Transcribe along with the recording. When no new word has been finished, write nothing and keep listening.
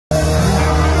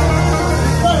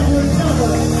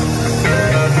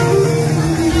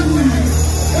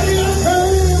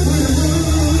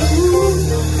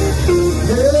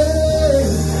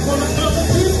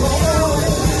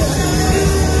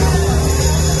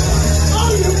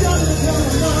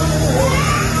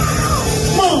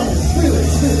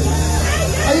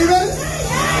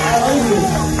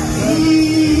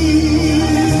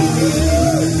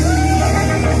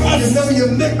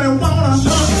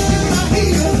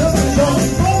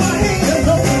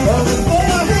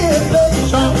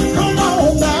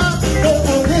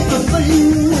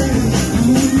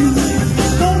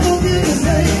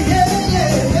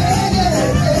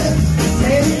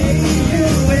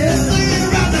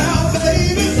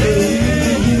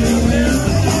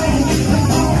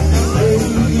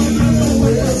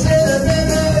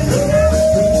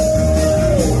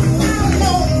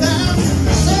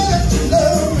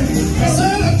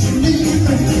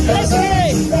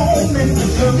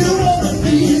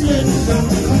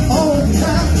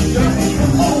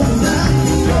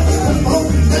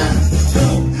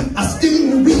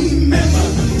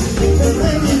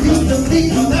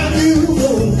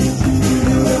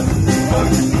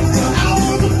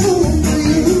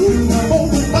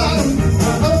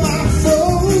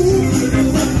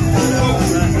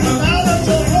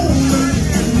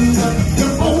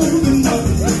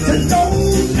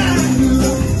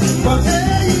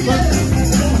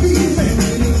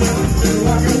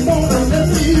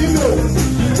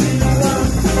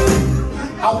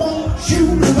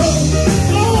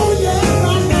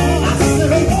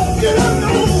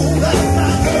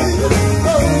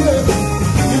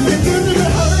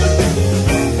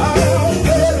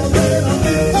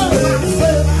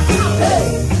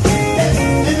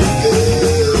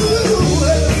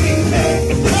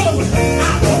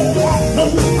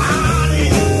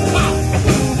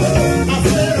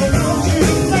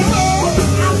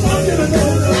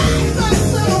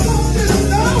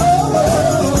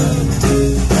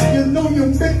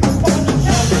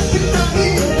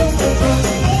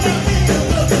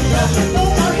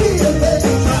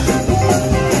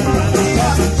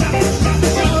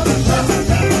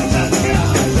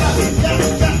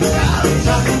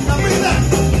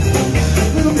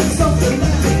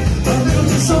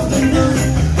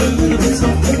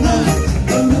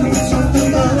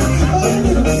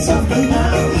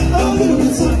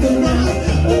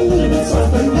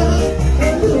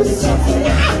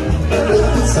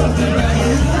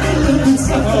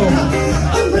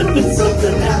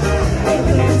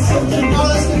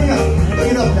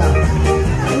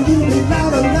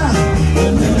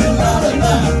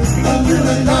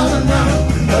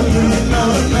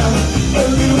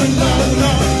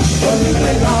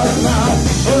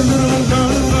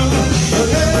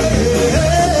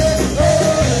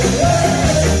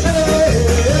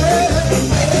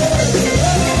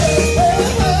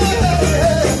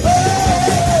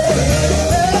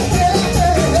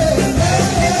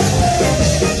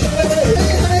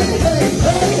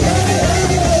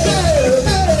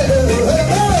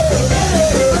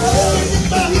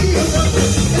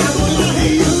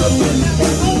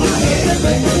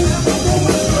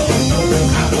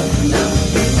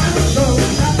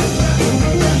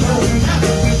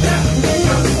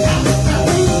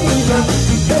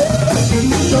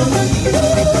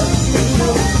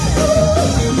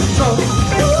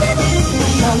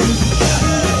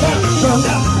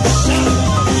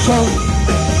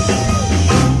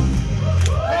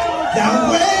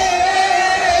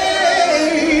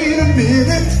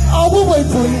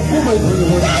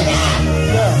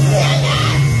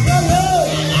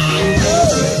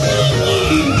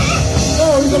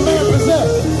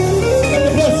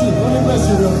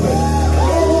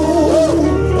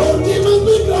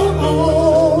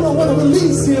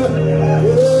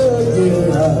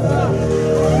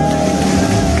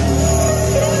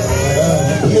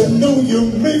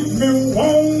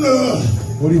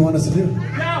What do you want us to do?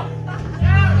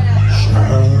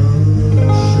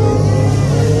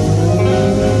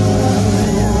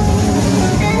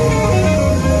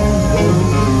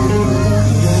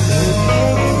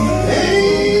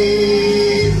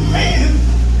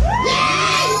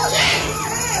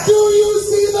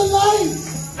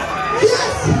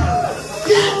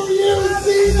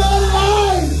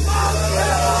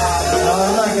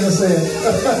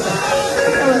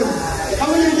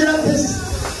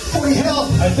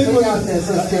 I think we got this.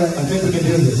 Let's do it. I think we can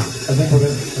do this. I think we're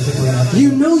gonna have to.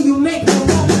 You know you make me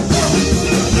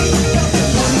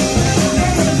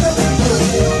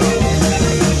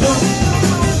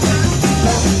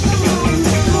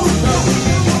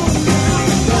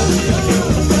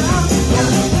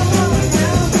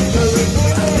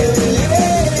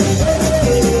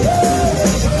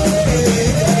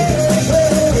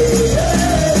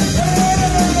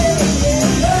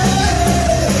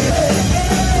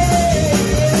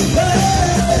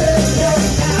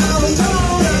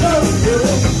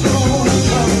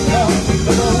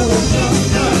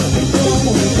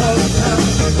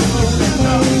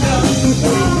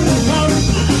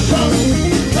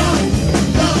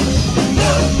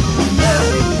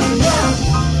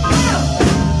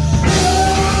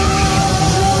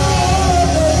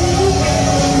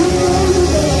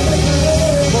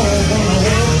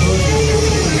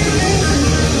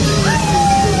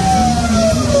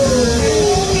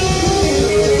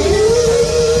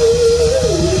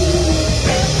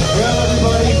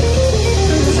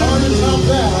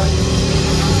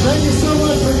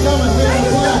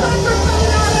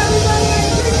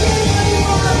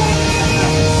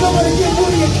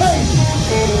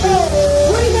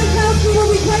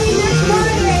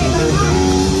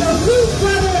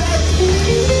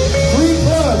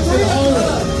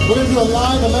a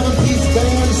live 11-piece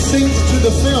band sings to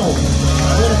the film.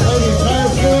 We're going to play the entire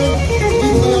film, we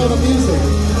play all the music.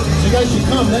 So you guys should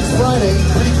come next Friday,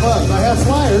 3 clubs. I have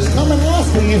flyers. Come and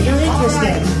ask me if you're in.